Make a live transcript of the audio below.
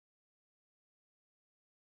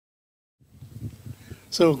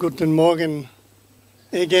So, guten Morgen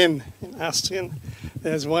again in Austrian.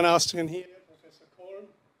 There's one Austrian here, Professor Kolm,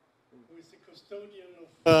 who is the custodian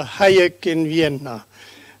of Hayek in Vienna,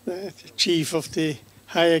 the chief of the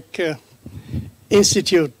Hayek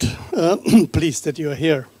Institute. Pleased that you are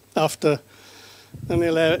here after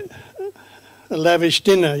a lavish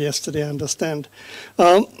dinner yesterday, I understand.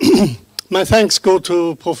 My thanks go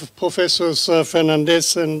to Professors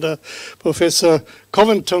Fernandez and Professor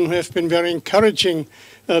Covington, who have been very encouraging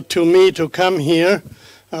to me to come here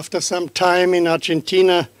after some time in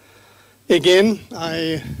Argentina again.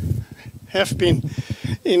 I have been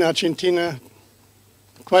in Argentina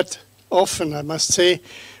quite often, I must say,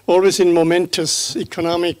 always in momentous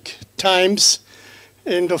economic times.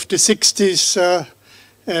 End of the 60s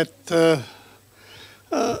at the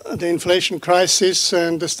inflation crisis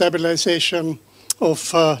and the stabilization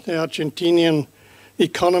of the Argentinian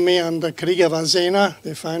economy under Krieger Vasena,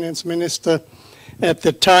 the finance minister at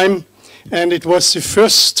the time. And it was the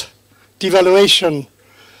first devaluation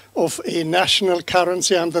of a national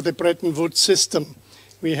currency under the Bretton Woods system.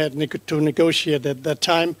 We had to negotiate at that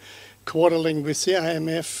time, quarreling with the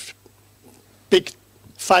IMF, big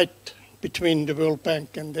fight between the World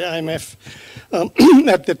Bank and the IMF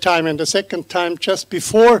at the time. And the second time, just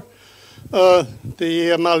before the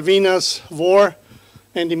Malvinas War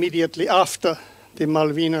and immediately after the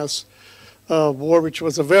Malvinas War, which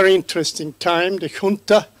was a very interesting time. The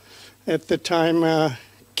junta at the time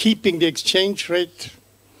keeping the exchange rate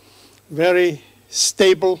very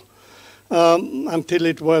stable until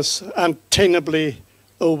it was untenably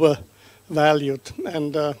overvalued.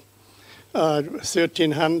 And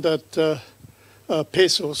 1,300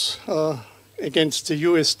 pesos against the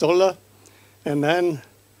US dollar, and then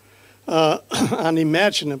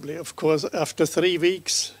unimaginably, of course, after 3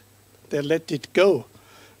 weeks, they let it go.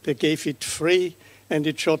 They gave it free, and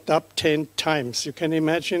it shot up 10 times. You can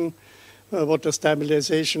imagine what the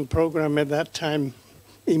stabilization program at that time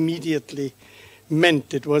immediately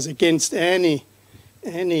meant. It was against any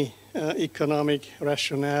economic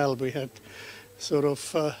rationale. We had sort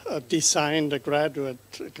of designed a gradual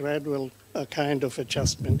kind of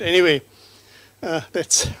adjustment. Anyway,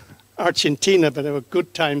 that's Argentina, but there were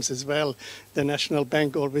good times as well. The National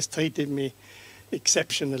Bank always treated me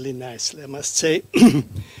exceptionally nicely, I must say.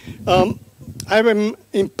 I am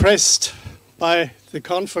impressed by the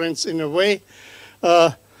conference in a way.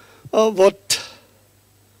 What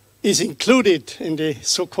is included in the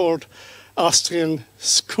so-called Austrian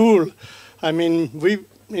school. I mean, we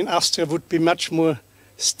in Austria would be much more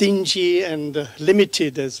stingy and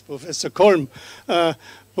limited, as Professor Kolm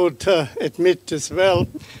would admit as well.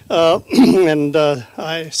 And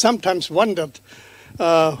I sometimes wondered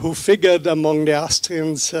who figured among the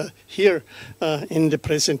Austrians here in the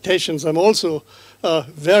presentations. I'm also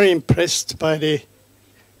very impressed by the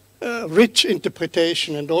rich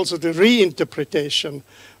interpretation and also the reinterpretation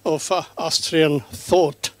of Austrian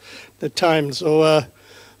thought at the time. So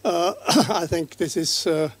I think this is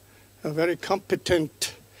a very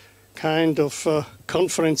competent kind of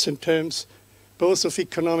conference in terms both of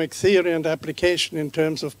economic theory and application in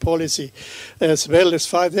terms of policy, as well as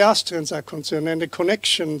far as the Austrians are concerned, and the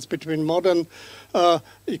connections between modern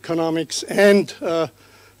economics and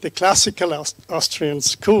the classical Austrian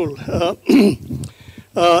school.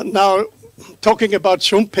 Now, talking about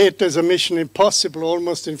Schumpeter is a mission impossible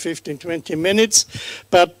almost in 15, 20 minutes,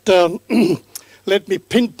 but let me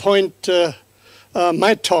pinpoint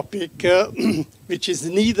my topic, which is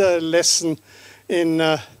neither a lesson in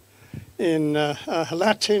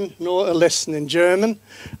Latin nor a lesson in German,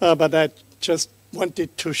 but I just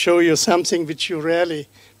wanted to show you something which you rarely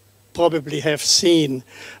probably have seen.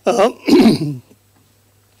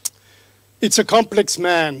 It's a complex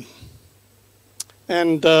man,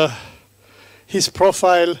 and his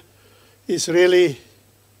profile is really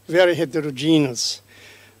very heterogeneous.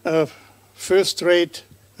 First-rate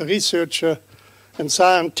researcher and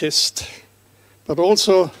scientist, but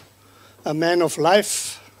also a man of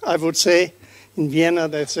life, I would say. In Vienna,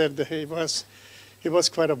 they said that he was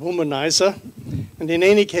quite a womanizer. And in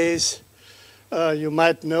any case, you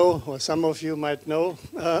might know, or some of you might know,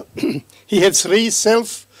 he had 3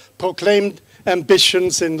 self-proclaimed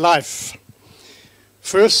ambitions in life.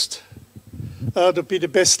 First, to be the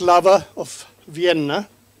best lover of Vienna.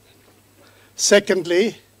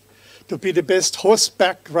 Secondly, to be the best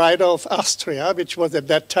horseback rider of Austria, which was at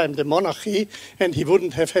that time the monarchy, and he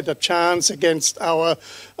wouldn't have had a chance against our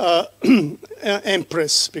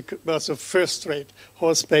empress because of first-rate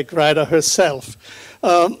horseback rider herself.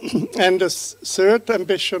 And the third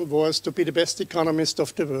ambition was to be the best economist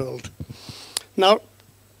of the world. Now,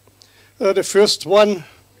 the first one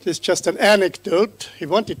This is just an anecdote. He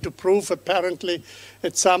wanted to prove, apparently,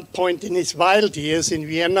 at some point in his wild years in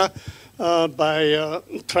Vienna, by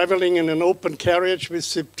traveling in an open carriage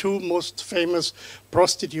with the two most famous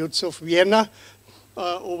prostitutes of Vienna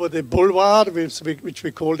over the boulevard, which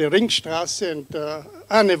we call the Ringstrasse, and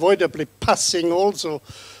unavoidably passing also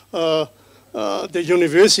the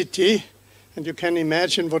university. And you can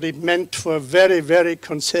imagine what it meant for a very, very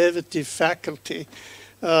conservative faculty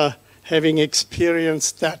having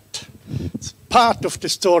experienced that. It's part of the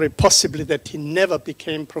story, possibly, that he never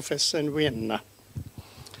became professor in Vienna.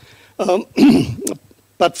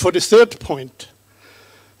 But for the third point,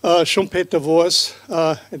 Schumpeter was,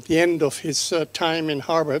 at the end of his time in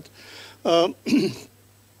Harvard, the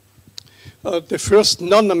first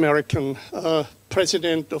non-American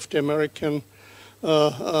president of the American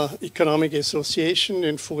Economic Association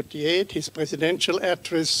in 1948. His presidential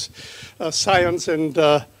address, Science and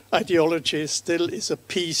Ideology, still is a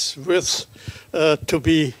piece worth to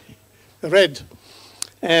be read.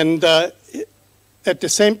 And at the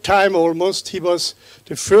same time, almost, he was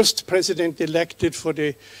the first president elected for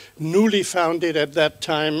the newly founded, at that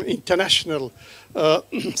time, International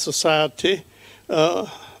Society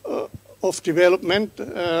of Development.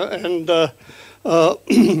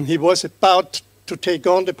 He was about to take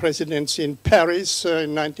on the presidency in Paris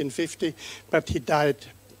in 1950, but he died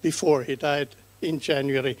before. He died in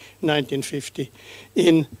January 1950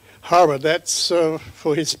 in Harvard. That's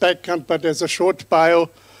for his background, but there's a short bio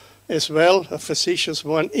as well, a facetious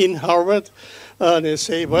one, in Harvard. They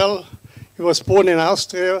say, well, he was born in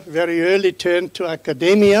Austria, very early turned to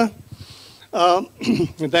academia.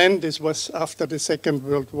 Then, this was after the Second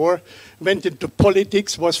World War, went into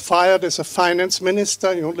politics, was fired as a finance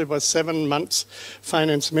minister. He only was 7 months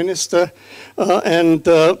finance minister. And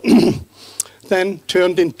then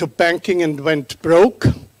turned into banking and went broke.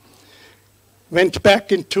 Went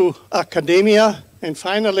back into academia and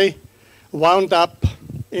finally wound up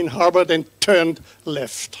in Harvard and turned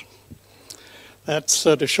left. That's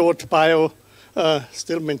the short bio,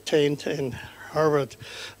 still maintained in Harvard.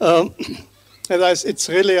 It's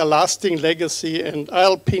really a lasting legacy, and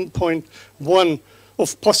I'll pinpoint one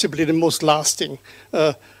of possibly the most lasting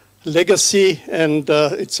legacy, and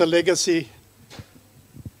it's a legacy,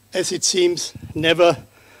 as it seems, never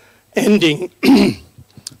ending.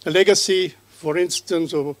 A legacy, for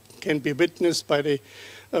instance, can be witnessed by the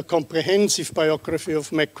comprehensive biography of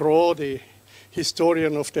Macron, the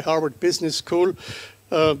historian of the Harvard Business School,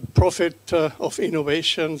 prophet of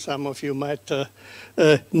innovation. Some of you might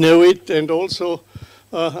know it, and also,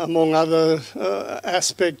 among other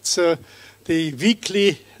aspects, the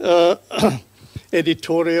weekly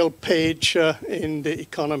editorial page in The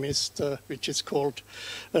Economist, which is called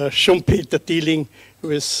Schumpeter, dealing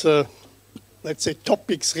with, let's say,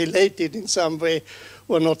 topics related in some way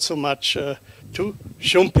or not so much to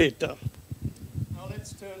Schumpeter. Now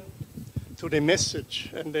let's turn to the message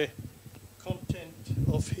and the content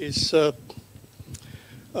of his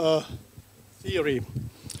theory.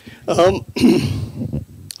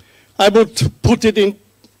 I would put it in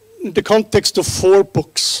the context of 4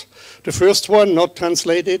 books. The first one, not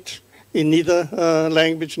translated in neither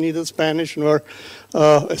language, neither Spanish nor,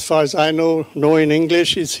 as far as I know, nor in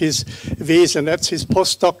English, is his Wesen. That's his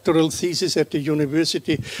postdoctoral thesis at the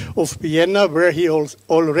University of Vienna, where he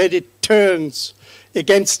already turns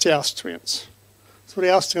against the Austrians. So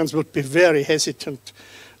the Austrians would be very hesitant,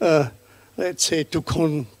 let's say, to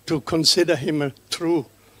consider him a true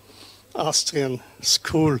Austrian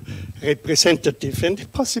school representative,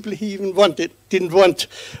 and possibly he even didn't want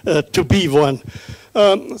to be one.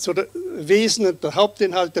 So the Wesen und der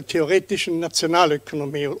Hauptinhalt der theoretischen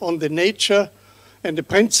Nationalökonomie, on the nature and the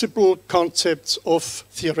principal concepts of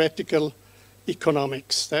theoretical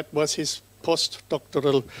economics. That was his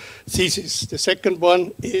postdoctoral thesis. The second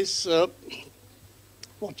one is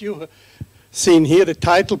what you have seen here, the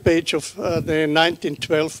title page of the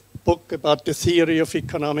 1912 book about the theory of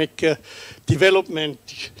economic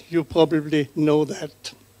development. You probably know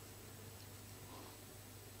that.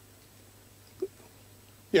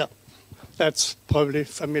 Yeah, that's probably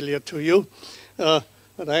familiar to you. But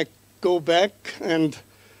I go back and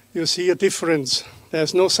you see a difference.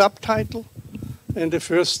 There's no subtitle in the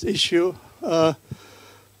first issue. There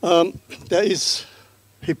is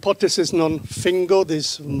Hypotheses non fingo,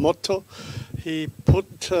 this motto he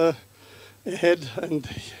put ahead, and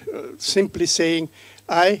simply saying,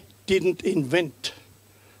 I didn't invent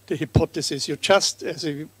the hypothesis. You just, as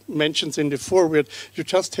he mentions in the foreword, you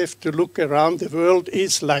just have to look around. The world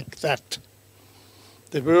is like that.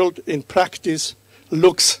 The world in practice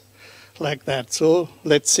looks like that. So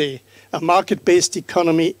let's say a market-based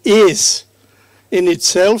economy is in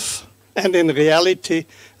itself and in reality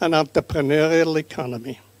an entrepreneurial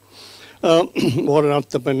economy, or an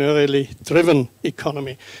entrepreneurially driven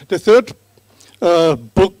economy. The third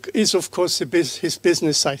book is, of course, his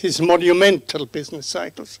business cycle, his monumental business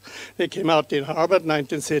cycles. They came out in Harvard,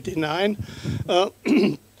 1939.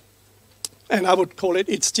 And I would call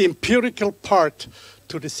it's the empirical part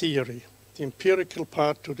to the theory. The empirical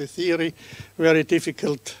part to the theory, very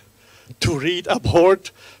difficult to read,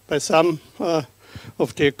 abhorred by some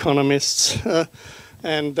of the economists,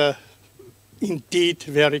 and indeed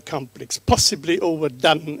very complex, possibly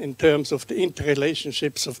overdone in terms of the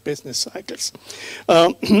interrelationships of business cycles.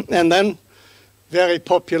 And then very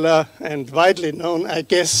popular and widely known, I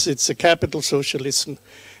guess, it's a Capital, Socialism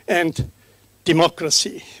and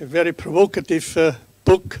Democracy, a very provocative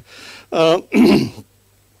book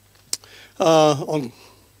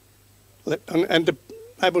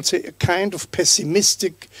I would say a kind of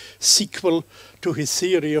pessimistic sequel to his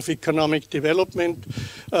theory of economic development,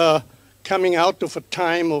 coming out of a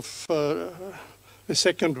time of the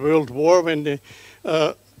Second World War when the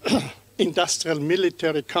industrial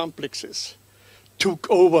military complexes took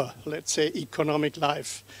over, let's say, economic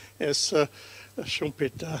life, as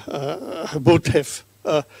Schumpeter would have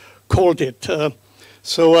called it.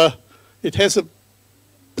 So it has a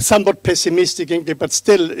somewhat pessimistic English, but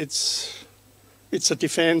still it's a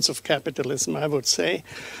defense of capitalism, I would say.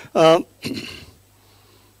 And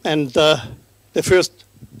the first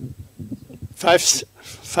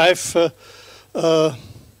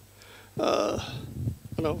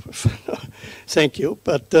thank you,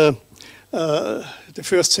 but the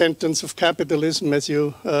first sentence of capitalism, as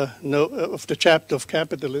you know, of the chapter of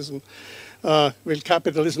capitalism, will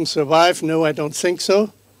capitalism survive? No, I don't think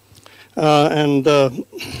so. And the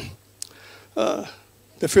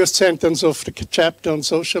first sentence of the chapter on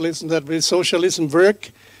socialism, that will socialism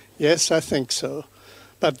work? Yes, I think so.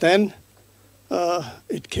 But then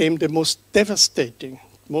it came the most devastating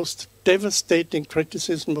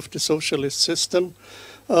criticism of the socialist system.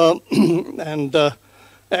 And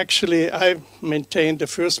actually, I maintain the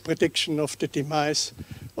first prediction of the demise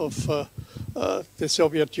of the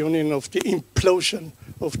Soviet Union, of the implosion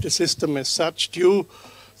of the system as such, due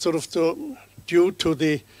to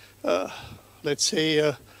the let's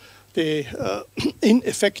say, the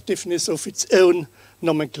ineffectiveness of its own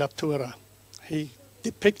nomenclatura. He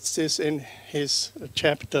depicts this in his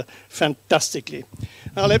chapter fantastically.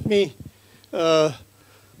 Now let me turn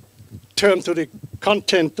to the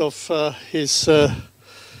content of his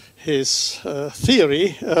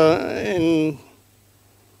theory in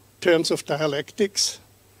terms of dialectics,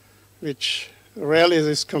 which rarely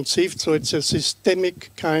is conceived, so it's a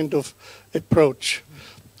systemic kind of approach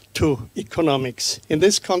to economics. In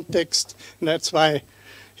this context, and that's why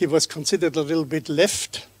he was considered a little bit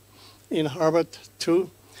left in Harvard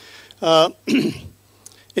too,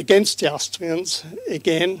 against the Austrians,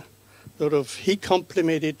 again, he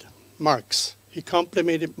complimented Marx. He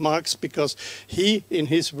complimented Marx because he, in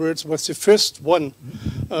his words, was the first one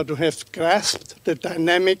to have grasped the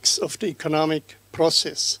dynamics of the economic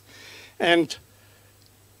process. And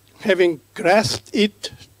having grasped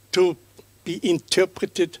it to be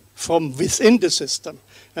interpreted from within the system.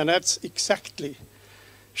 And that's exactly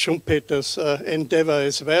Schumpeter's endeavor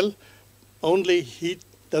as well, only he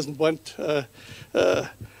doesn't want to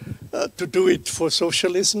do it for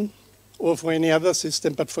socialism or for any other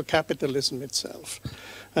system, but for capitalism itself.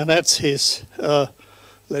 And that's his,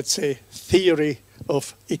 let's say, theory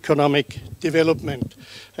of economic development.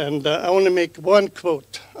 And I want to make one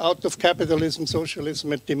quote out of Capitalism,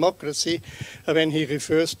 Socialism and Democracy when he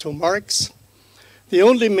refers to Marx. The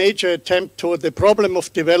only major attempt toward the problem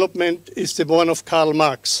of development is the one of Karl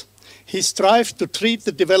Marx. He strived to treat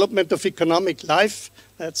the development of economic life,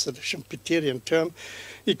 that's a Schumpeterian term,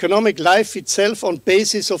 economic life itself on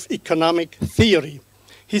basis of economic theory.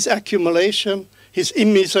 His accumulation, his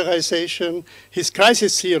immiserization, his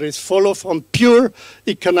crisis theories follow from pure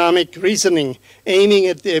economic reasoning, aiming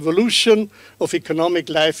at the evolution of economic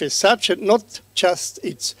life as such, and not just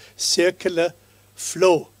its circular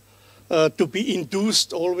flow, to be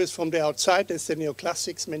induced always from the outside, as the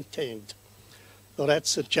neoclassics maintained. So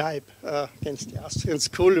that's a jibe against the Austrian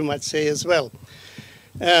school, you might say as well.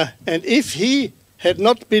 And if he had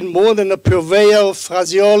not been more than a purveyor of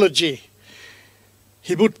phraseology,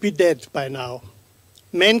 he would be dead by now.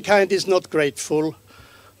 Mankind is not grateful.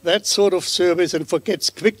 That sort of service, and forgets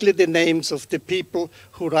quickly the names of the people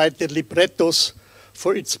who write the librettos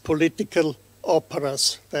for its political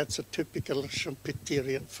operas. That's a typical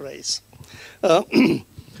Schumpeterian phrase.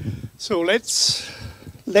 So let's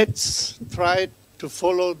try to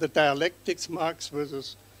follow the dialectics, Marx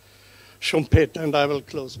versus Schumpeter, and I will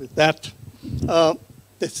close with that. The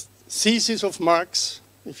thesis of Marx,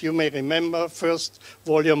 if you may remember, first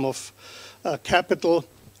volume of Capital,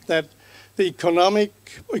 that the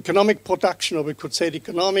economic production, or we could say the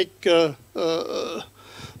economic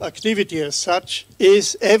activity as such,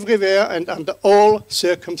 is everywhere and under all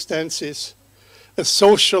circumstances a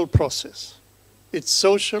social process. It's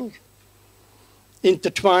social,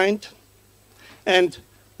 intertwined, and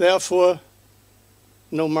therefore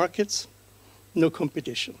no markets, no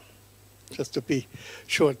competition. Just to be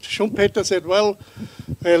short. Schumpeter said, well,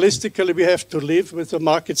 realistically we have to live with a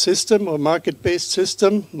market system or market-based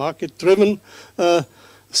system, market-driven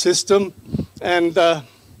system, and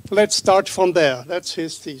let's start from there. That's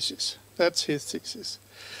his thesis. That's his thesis.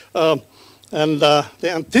 And the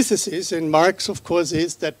antithesis in Marx, of course,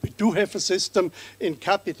 is that we do have a system in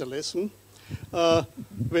capitalism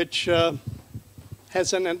which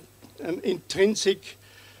has an intrinsic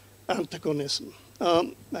antagonism.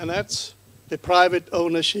 And that's the private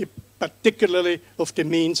ownership, particularly of the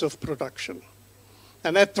means of production.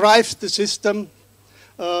 And that drives the system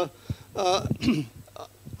out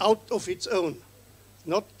of its own,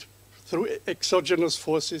 not through exogenous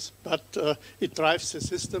forces, but it drives the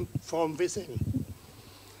system from within.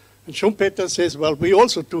 And Schumpeter says, well, we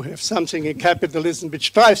also do have something in capitalism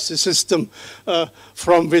which drives the system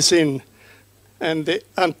from within. And the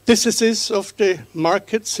antithesis of the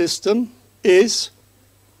market system is,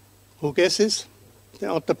 who guesses? The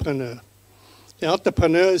entrepreneur. The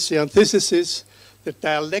entrepreneur is the antithesis, the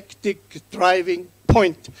dialectic driving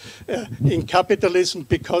point in capitalism,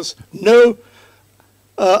 because no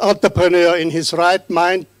entrepreneur in his right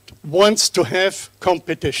mind wants to have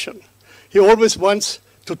competition. He always wants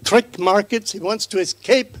to trick markets, he wants to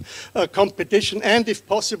escape competition, and if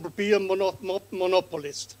possible be a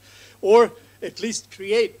monopolist, or at least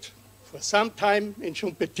create for some time, in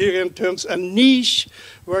Schumpeterian terms, a niche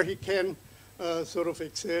where he can sort of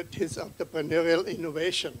exert his entrepreneurial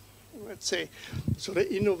innovation, let's say. So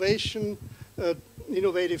the innovative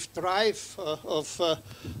drive of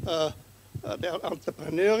the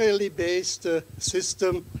entrepreneurially based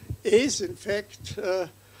system is, in fact,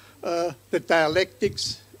 the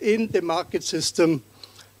dialectics in the market system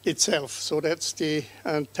itself. So that's the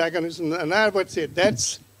antagonism, and I would say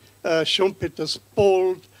that's Schumpeter's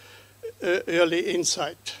bold early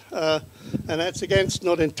insight. And that's against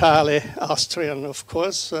not entirely Austrian, of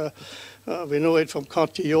course. We know it from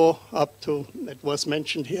Cantillon up to, it was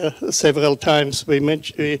mentioned here several times. We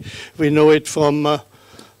know it from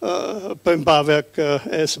Böhm-Bawerk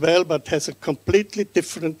as well, but has a completely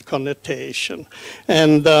different connotation.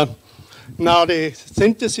 And now the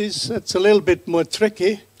synthesis, it's a little bit more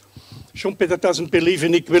tricky. Schumpeter doesn't believe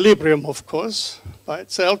in equilibrium, of course. By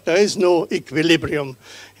itself, there is no equilibrium.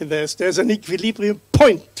 There's an equilibrium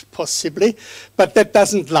point, possibly, but that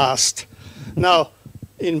doesn't last. Now,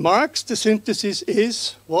 in Marx, the synthesis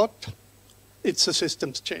is what? It's a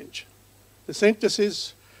systems change. The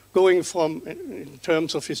synthesis going from, in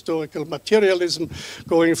terms of historical materialism,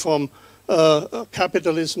 going from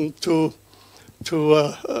capitalism to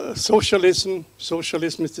socialism.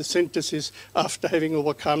 Socialism is the synthesis after having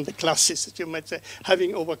overcome the classes, you might say,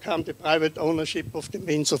 having overcome the private ownership of the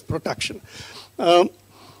means of production.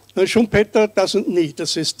 Schumpeter doesn't need a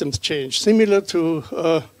systems change. Similar to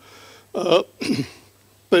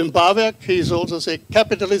Böhm-Bawerk, he's also saying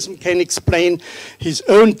capitalism can explain his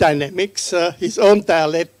own dynamics, his own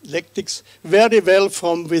dialectics very well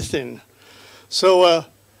from within. So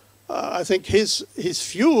I think his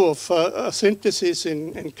view of a synthesis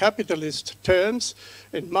in capitalist terms,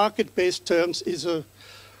 in market-based terms, is an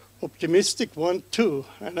optimistic one too,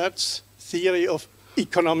 and that's theory of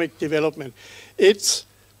economic development. It's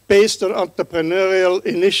based on entrepreneurial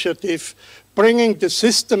initiative, bringing the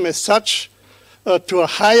system as such to a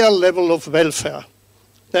higher level of welfare.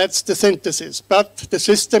 That's the synthesis. But the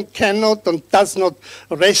system cannot and does not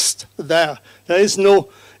rest there. There is no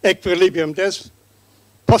equilibrium. There's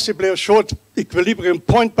possibly a short equilibrium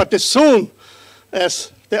point, but as soon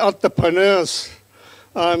as the entrepreneurs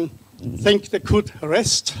think they could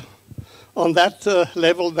rest on that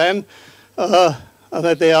level, then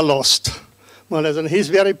they are lost. And he's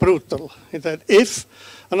very brutal in that if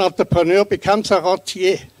an entrepreneur becomes a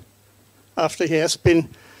rentier after he has been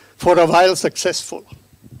for a while successful,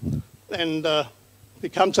 and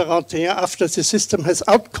becomes a rentier after the system has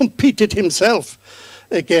outcompeted himself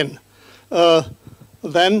again,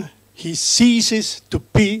 then he ceases to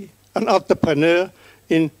be an entrepreneur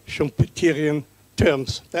in Schumpeterian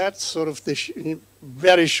terms. That's sort of the in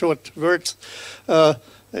very short words,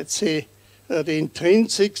 let's say, the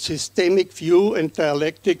intrinsic systemic view and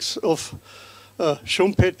dialectics of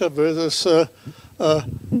Schumpeter versus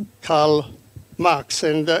Karl Marx.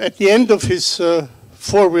 And at the end of his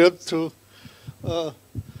foreword to the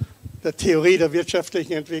Theorie der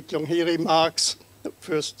wirtschaftlichen Entwicklung, he remarks, the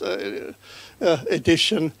first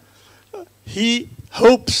edition, he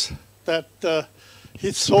hopes that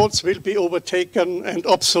his thoughts will be overtaken and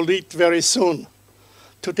obsolete very soon.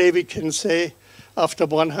 Today we can say, after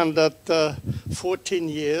 114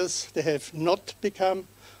 years, they have not become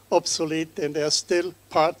obsolete, and they are still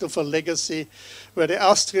part of a legacy where the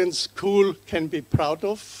Austrian school can be proud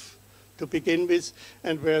of to begin with,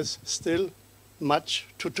 and there's still much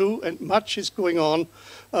to do, and much is going on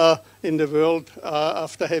in the world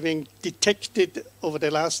after having detected over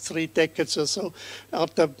the last 3 decades or so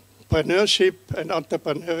entrepreneurship and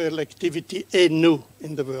entrepreneurial activity anew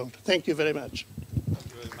in the world. Thank you very much. Thank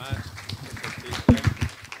you very much.